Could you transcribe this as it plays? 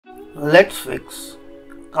Let's fix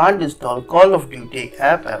can't install Call of Duty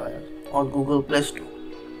app error on Google Play Store.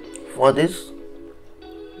 For this,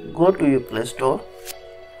 go to your Play Store.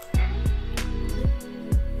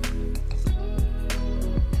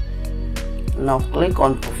 Now click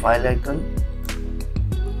on profile icon.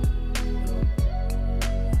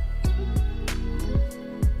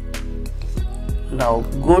 Now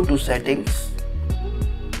go to settings.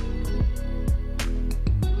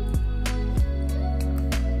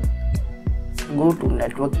 Go to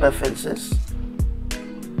network preferences.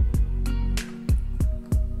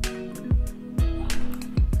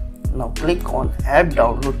 Now click on app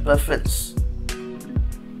download preference.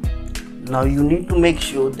 Now you need to make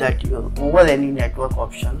sure that your over any network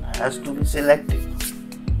option has to be selected.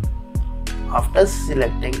 After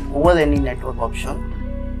selecting over any network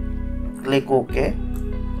option, click OK.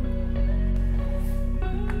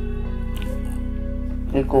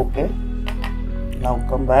 Click OK. Now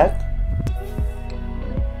come back.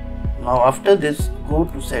 Now after this, go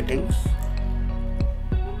to settings.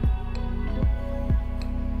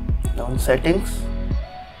 Now in settings,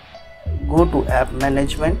 go to app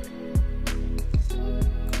management.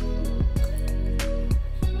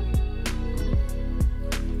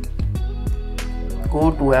 Go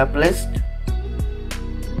to app list.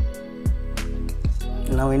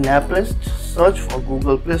 Now in app list, search for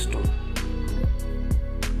Google Play Store.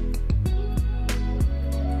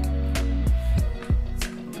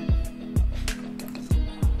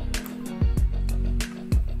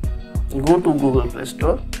 Go to Google Play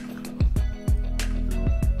Store.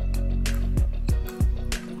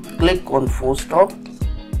 Click on Force Stop.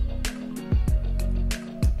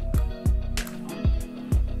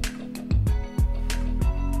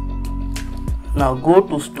 Now go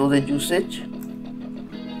to storage usage.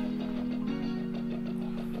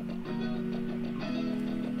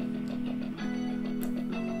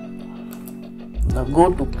 Now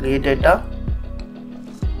go to clear data.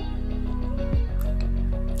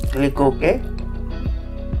 Click OK.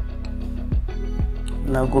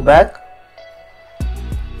 Now go back.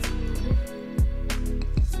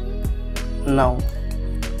 Now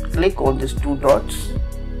click on these two dots.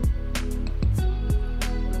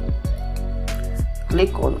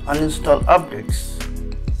 Click on uninstall updates.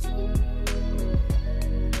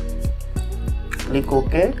 Click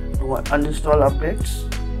OK to uninstall updates.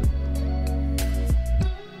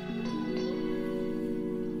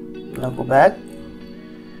 Now go back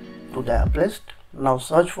to the app list. Now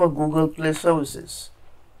search for Google Play services.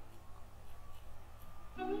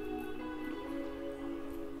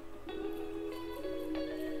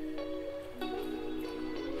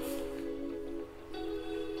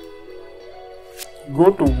 Go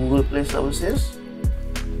to Google Play services.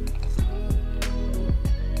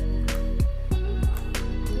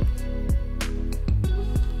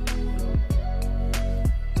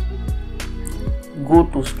 Go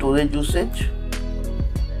to storage usage.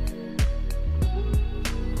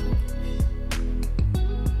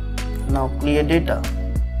 Now clear data.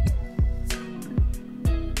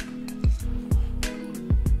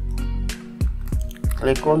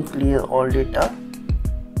 Click on clear all data.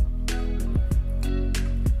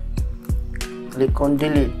 Click on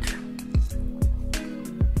delete.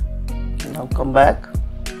 Now come back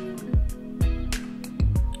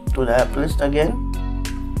to the app list again.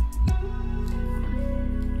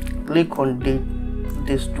 Click on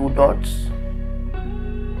these two dots.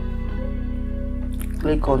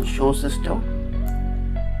 Click on show system.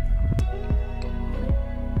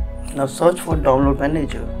 Now search for download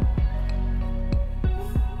manager.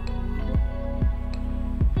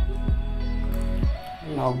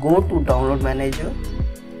 Now go to download manager.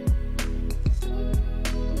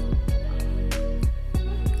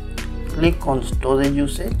 Click on storage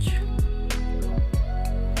usage.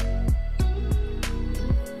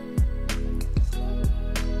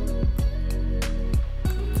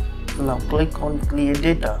 Now click on clear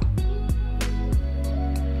data.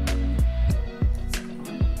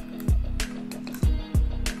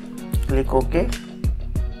 Click OK.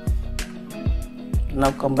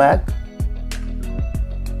 Now come back.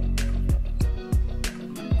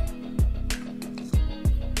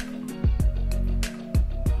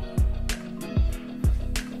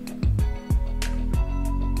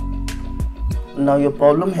 Now your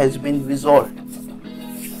problem has been resolved.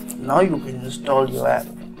 Now you can install your app.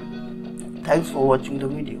 Thanks for watching the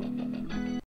video.